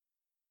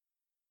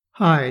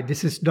Hi,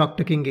 this is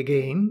Dr. King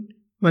again.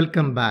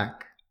 Welcome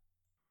back.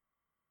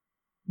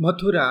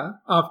 Mathura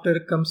after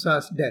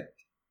Kamsa's death.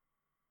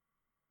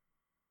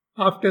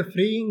 After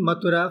freeing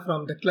Mathura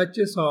from the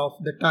clutches of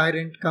the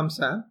tyrant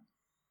Kamsa,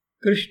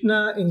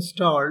 Krishna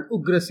installed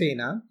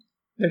Ugrasena,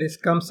 that is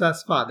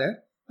Kamsa's father,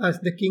 as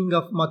the king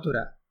of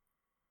Mathura.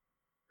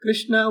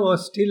 Krishna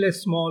was still a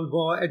small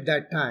boy at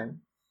that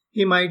time.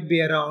 He might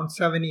be around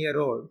 7-years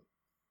old.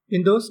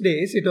 In those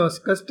days, it was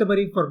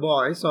customary for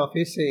boys of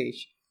his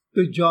age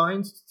to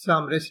join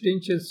some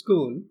residential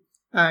school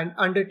and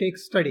undertake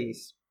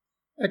studies.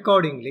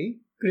 Accordingly,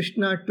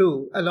 Krishna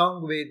too,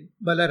 along with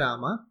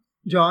Balarama,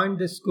 joined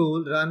the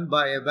school run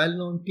by a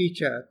well-known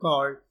teacher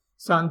called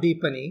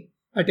Sandipani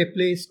at a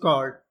place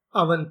called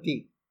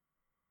Avanti.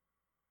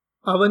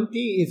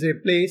 Avanti is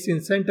a place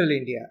in central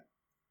India.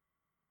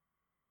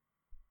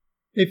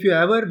 If you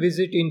ever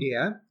visit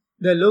India,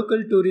 the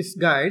local tourist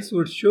guides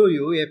would show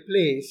you a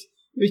place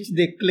which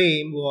they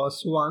claim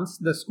was once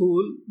the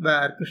school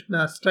where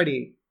Krishna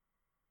studied.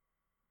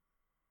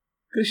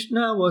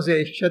 Krishna was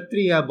a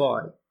Kshatriya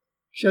boy.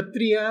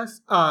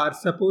 Kshatriyas are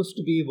supposed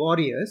to be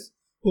warriors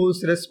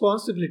whose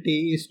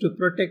responsibility is to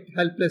protect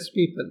helpless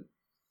people.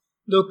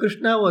 Though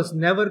Krishna was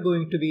never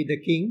going to be the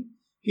king,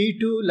 he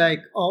too, like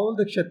all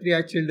the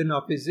Kshatriya children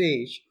of his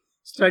age,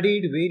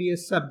 studied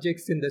various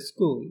subjects in the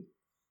school.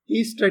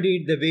 He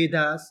studied the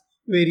Vedas,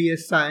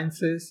 various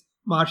sciences,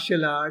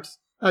 martial arts,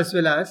 as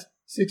well as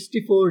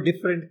 64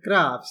 different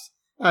crafts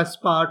as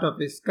part of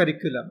his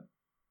curriculum.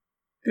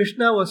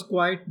 Krishna was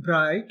quite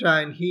bright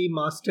and he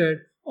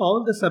mastered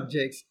all the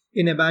subjects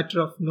in a matter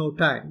of no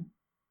time.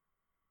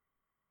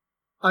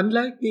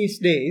 Unlike these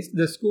days,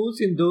 the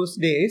schools in those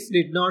days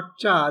did not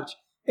charge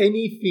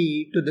any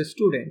fee to the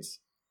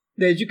students.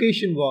 The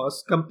education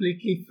was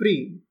completely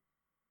free.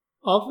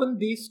 Often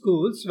these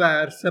schools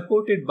were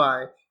supported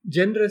by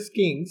generous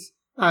kings,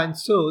 and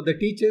so the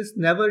teachers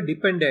never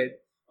depended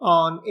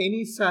on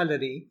any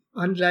salary,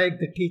 unlike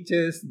the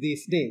teachers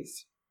these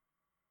days.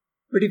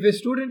 But if a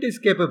student is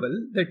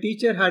capable, the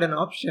teacher had an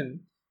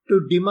option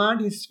to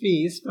demand his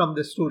fees from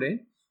the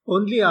student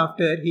only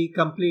after he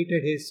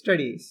completed his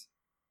studies.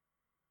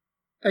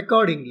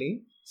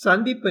 Accordingly,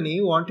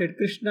 Sandipani wanted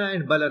Krishna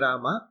and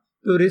Balarama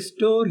to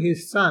restore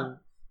his son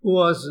who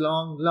was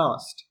long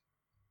lost.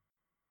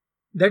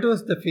 That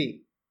was the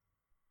fee.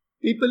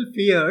 People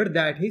feared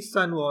that his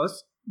son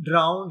was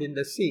drowned in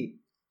the sea.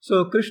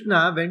 So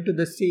Krishna went to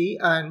the sea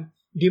and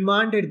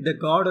demanded the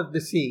god of the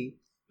sea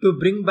to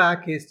bring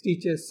back his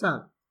teacher's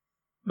son.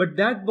 But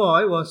that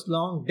boy was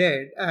long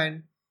dead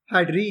and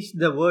had reached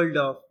the world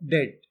of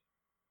dead.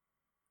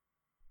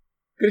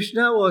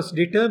 Krishna was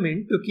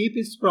determined to keep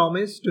his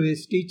promise to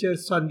his teacher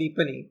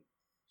Sandipani,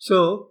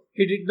 so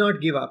he did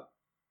not give up.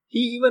 He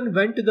even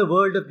went to the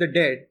world of the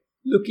dead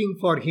looking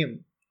for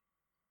him.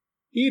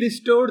 He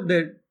restored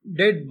the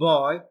dead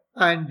boy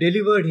and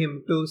delivered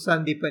him to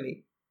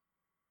Sandipani.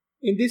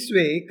 In this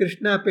way,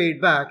 Krishna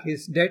paid back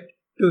his debt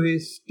to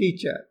his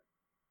teacher.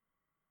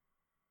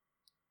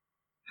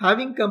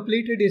 Having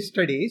completed his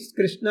studies,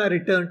 Krishna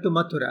returned to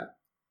Mathura.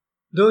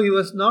 Though he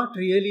was not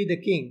really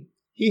the king,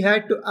 he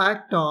had to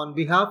act on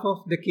behalf of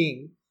the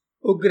king,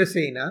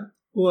 Ugrasena,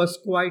 who was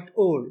quite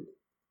old.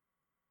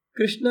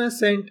 Krishna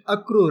sent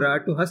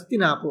Akrura to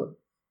Hastinapur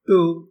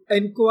to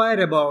inquire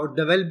about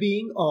the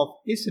well-being of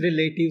his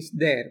relatives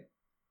there.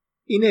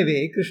 In a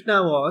way,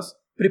 Krishna was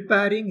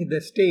preparing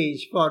the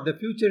stage for the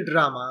future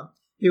drama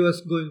he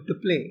was going to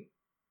play.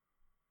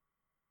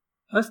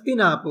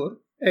 Hastinapur,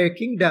 a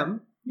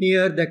kingdom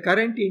near the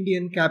current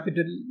Indian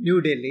capital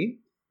New Delhi,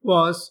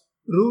 was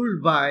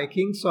ruled by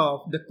kings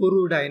of the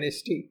Kuru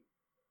dynasty.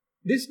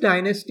 This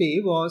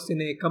dynasty was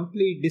in a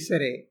complete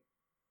disarray.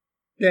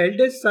 The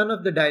eldest son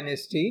of the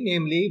dynasty,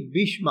 namely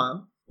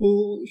Bhishma,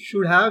 who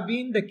should have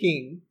been the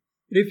king,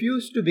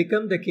 refused to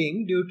become the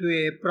king due to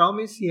a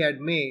promise he had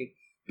made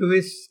to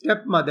his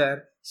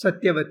stepmother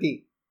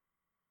Satyavati.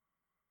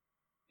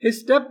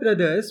 His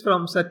stepbrothers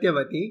from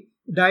Satyavati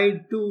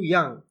died too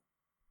young.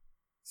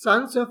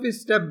 Sons of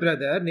his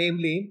stepbrother,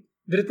 namely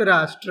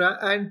Dhritarashtra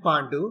and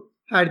Pandu,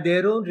 had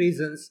their own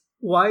reasons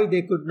why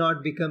they could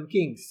not become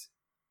kings.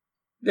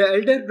 The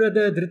elder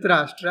brother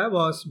Dhritarashtra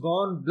was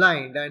born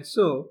blind and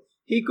so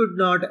he could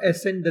not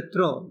ascend the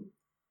throne.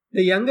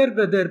 The younger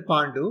brother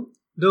Pandu,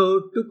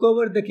 though took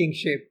over the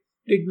kingship,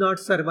 did not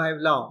survive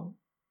long.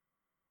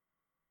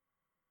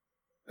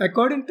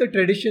 According to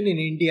tradition in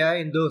India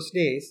in those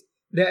days,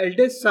 the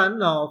eldest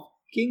son of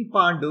King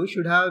Pandu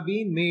should have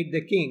been made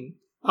the king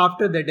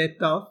after the death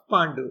of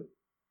Pandu.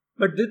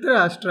 But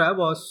Dhritarashtra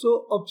was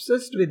so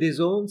obsessed with his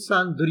own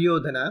son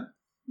Duryodhana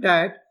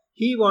that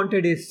he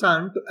wanted his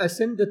son to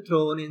ascend the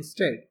throne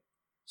instead.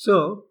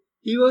 So,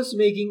 he was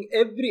making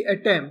every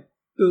attempt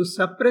to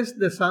suppress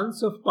the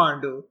sons of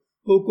Pandu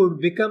who could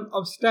become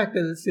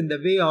obstacles in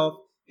the way of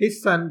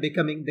his son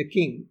becoming the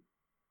king.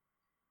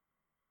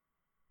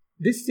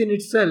 This in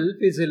itself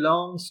is a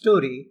long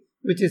story,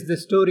 which is the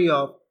story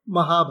of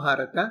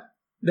Mahabharata,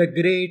 the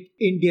great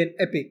Indian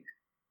epic.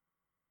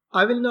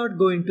 I will not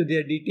go into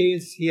their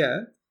details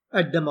here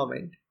at the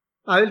moment.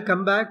 I will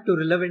come back to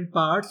relevant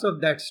parts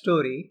of that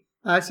story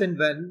as and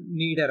when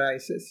need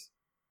arises.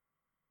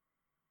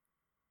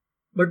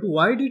 But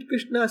why did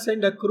Krishna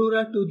send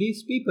Akrura to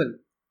these people?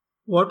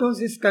 What was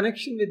his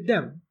connection with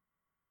them?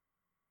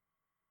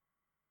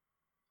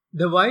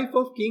 The wife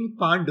of King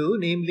Pandu,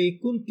 namely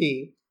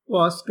Kunti,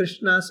 was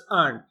Krishna's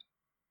aunt.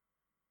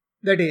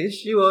 That is,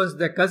 she was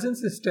the cousin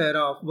sister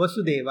of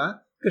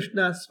Vasudeva,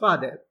 Krishna's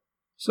father.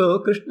 So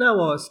Krishna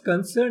was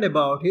concerned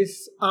about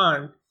his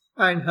aunt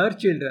and her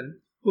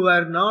children who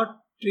were not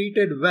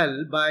treated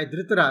well by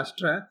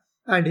Dhritarashtra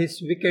and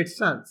his wicked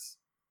sons.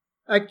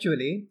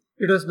 Actually,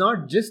 it was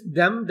not just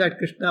them that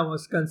Krishna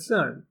was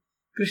concerned.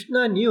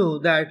 Krishna knew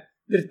that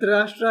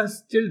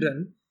Dhritarashtra's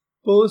children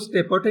posed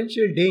a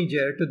potential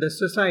danger to the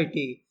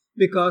society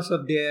because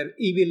of their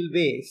evil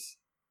ways.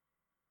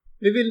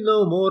 We will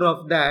know more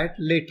of that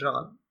later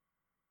on.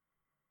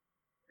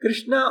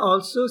 Krishna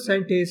also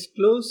sent his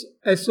close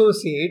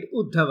associate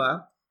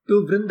Uddhava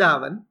to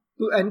Vrindavan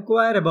to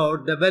inquire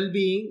about the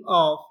well-being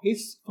of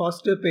his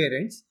foster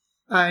parents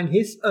and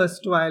his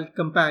erstwhile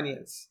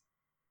companions.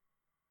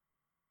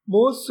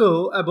 More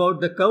so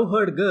about the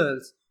cowherd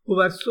girls who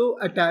were so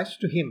attached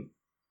to him.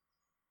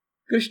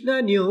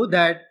 Krishna knew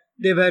that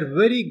they were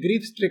very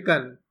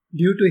grief-stricken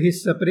due to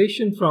his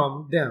separation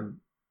from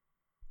them.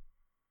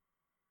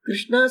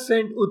 Krishna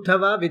sent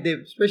Uddhava with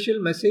a special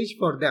message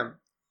for them.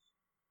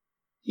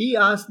 He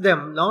asked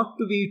them not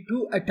to be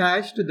too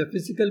attached to the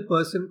physical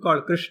person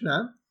called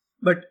Krishna,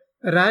 but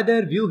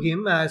rather view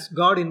him as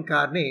God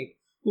incarnate,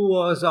 who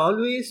was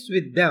always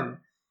with them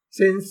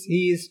since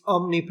he is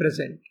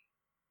omnipresent.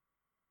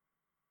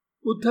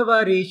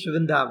 Uddhava reached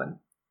Vrindavan.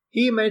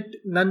 He met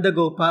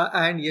Nandagopa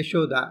and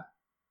Yashoda,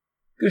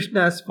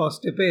 Krishna's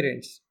foster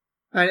parents,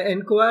 and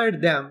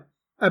inquired them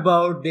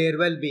about their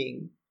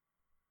well-being.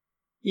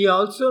 He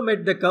also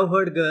met the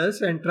cowherd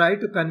girls and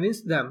tried to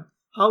convince them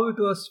how it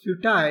was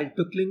futile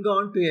to cling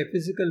on to a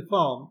physical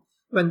form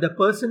when the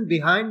person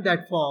behind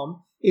that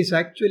form is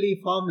actually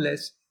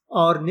formless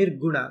or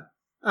nirguna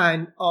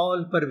and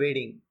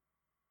all-pervading.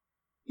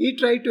 He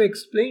tried to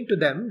explain to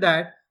them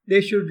that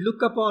they should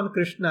look upon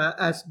Krishna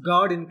as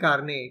God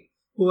incarnate,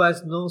 who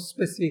has no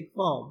specific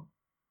form.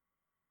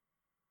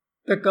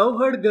 The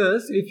cowherd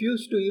girls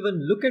refused to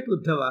even look at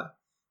Uddhava.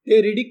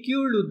 They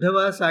ridiculed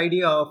Uddhava's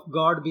idea of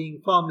God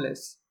being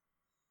formless.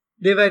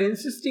 They were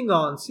insisting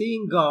on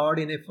seeing God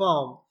in a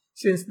form,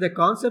 since the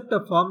concept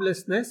of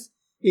formlessness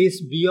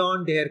is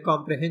beyond their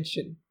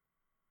comprehension.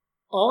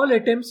 All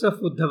attempts of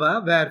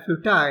Uddhava were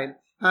futile,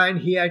 and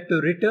he had to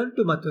return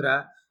to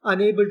Mathura,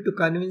 unable to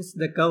convince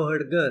the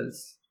cowherd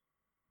girls.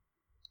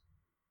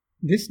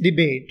 This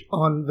debate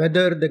on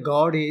whether the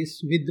God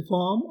is with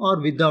form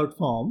or without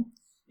form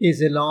is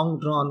a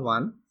long-drawn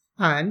one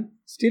and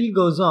still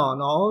goes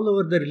on all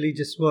over the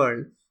religious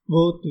world,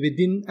 both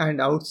within and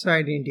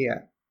outside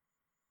India.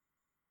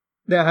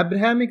 The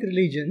Abrahamic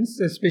religions,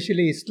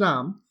 especially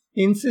Islam,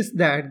 insist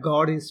that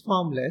God is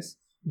formless,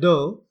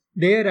 though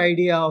their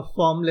idea of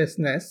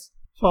formlessness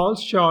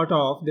falls short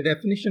of the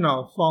definition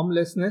of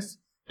formlessness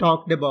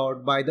talked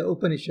about by the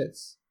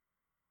Upanishads.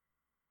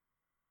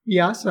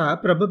 Vyasa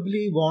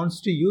probably wants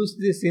to use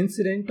this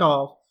incident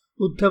of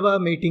Uddhava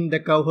meeting the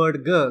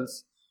cowherd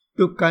girls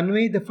to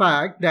convey the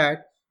fact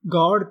that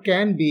God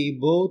can be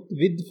both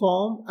with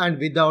form and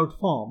without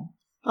form.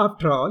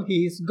 After all,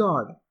 he is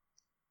God.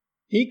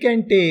 He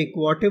can take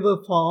whatever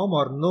form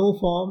or no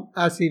form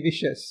as he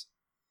wishes.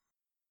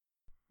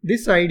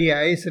 This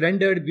idea is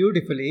rendered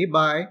beautifully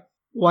by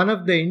one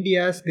of the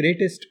India's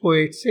greatest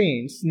poet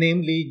saints,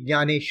 namely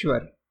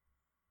Jnaneshwar.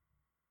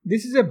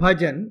 This is a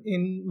bhajan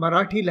in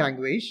Marathi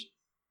language.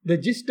 The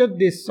gist of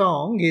this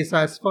song is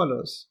as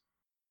follows.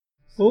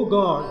 O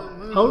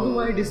God, how do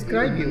I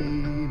describe you?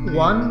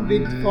 One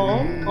with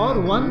form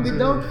or one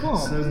without form?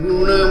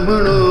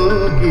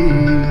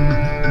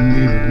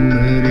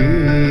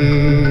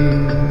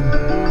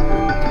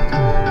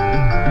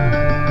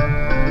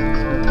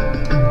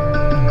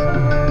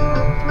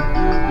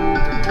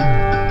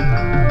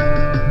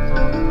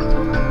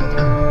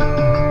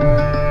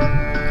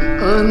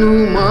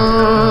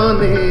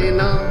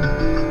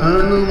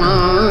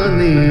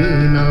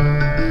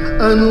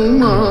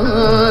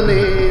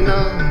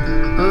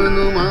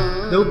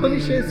 The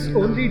Upanishads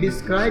only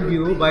describe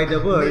you by the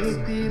words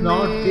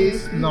not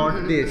this,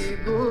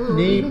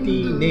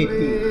 neti,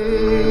 neti.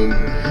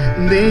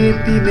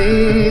 Neti,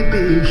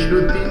 neti,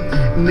 shruti,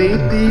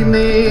 neti,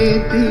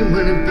 neti,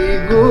 mhanti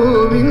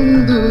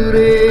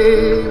govindure,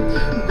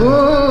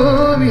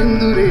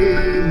 govindure,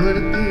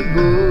 mhanti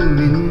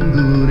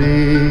govindure,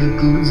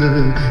 tuja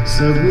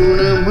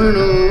saguna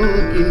mano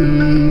ki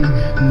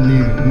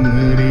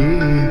nirguna re,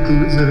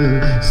 tuja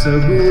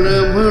saguna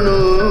mano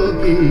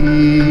ki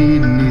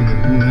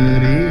nirguna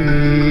re,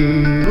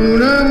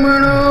 guna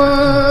mano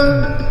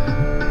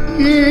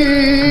ki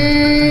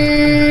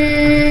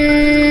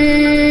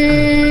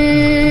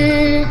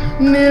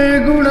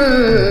nirguna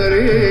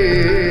re,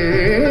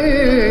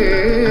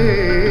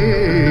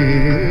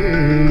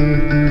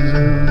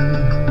 tuja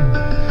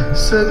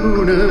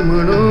saguna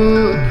mano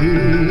ki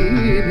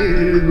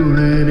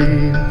nirguna re,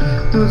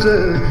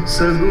 तुझं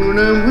सगुण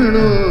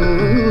म्हणो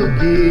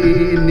की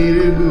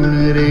निर्गुण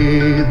रे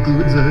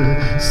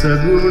तुझं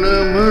सगुण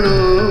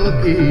म्हणो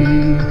की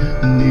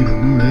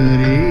निर्गुण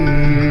रे.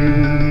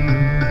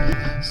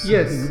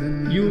 Yes,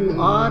 you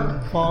are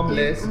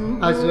formless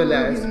as well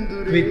as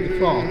with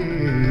form.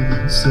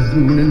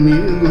 सगुण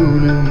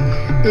निर्गुण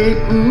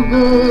एकू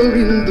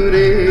गोविंद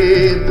रे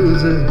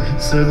तुझं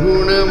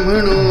सगुण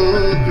म्हणो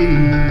की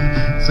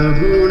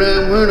सगुण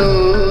म्हणो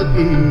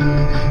की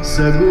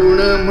सगुण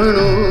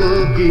म्हणो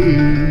की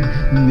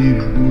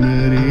निर्गुण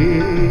रे.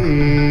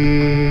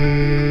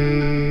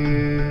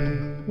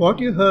 What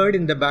you heard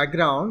in the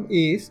background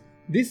is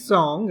this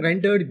song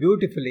rendered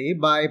beautifully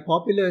by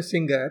popular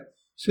singer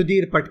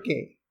Sudhir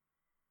Patke.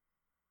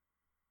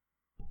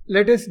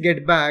 Let us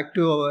get back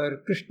to our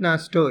Krishna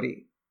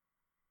story.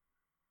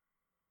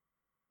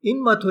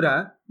 In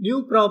Mathura,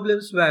 new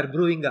problems were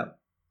brewing up.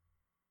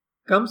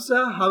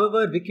 Kamsa,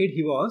 however wicked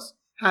he was,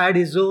 had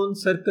his own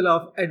circle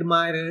of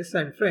admirers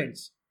and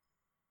friends.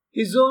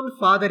 His own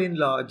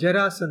father-in-law,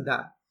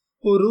 Jarasandha,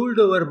 who ruled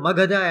over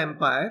Magadha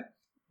Empire,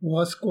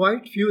 was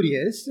quite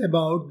furious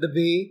about the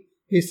way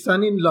his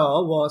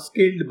son-in-law was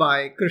killed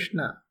by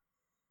Krishna.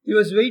 He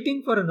was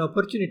waiting for an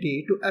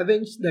opportunity to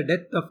avenge the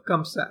death of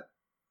Kamsa.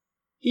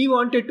 He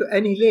wanted to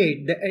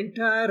annihilate the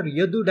entire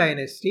Yadu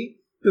dynasty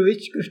to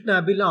which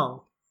Krishna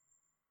belonged.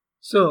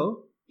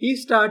 So, he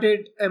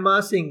started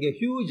amassing a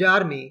huge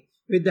army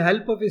with the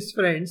help of his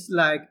friends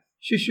like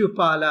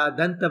Shishupala,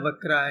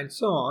 Dantavakra and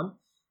so on,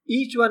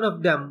 each one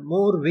of them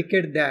more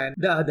wicked than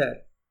the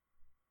other.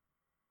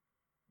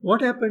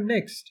 What happened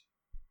next?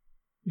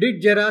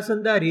 Did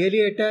Jarasandha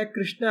really attack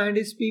Krishna and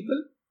his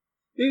people?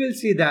 We will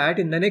see that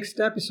in the next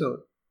episode.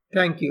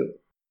 Thank you.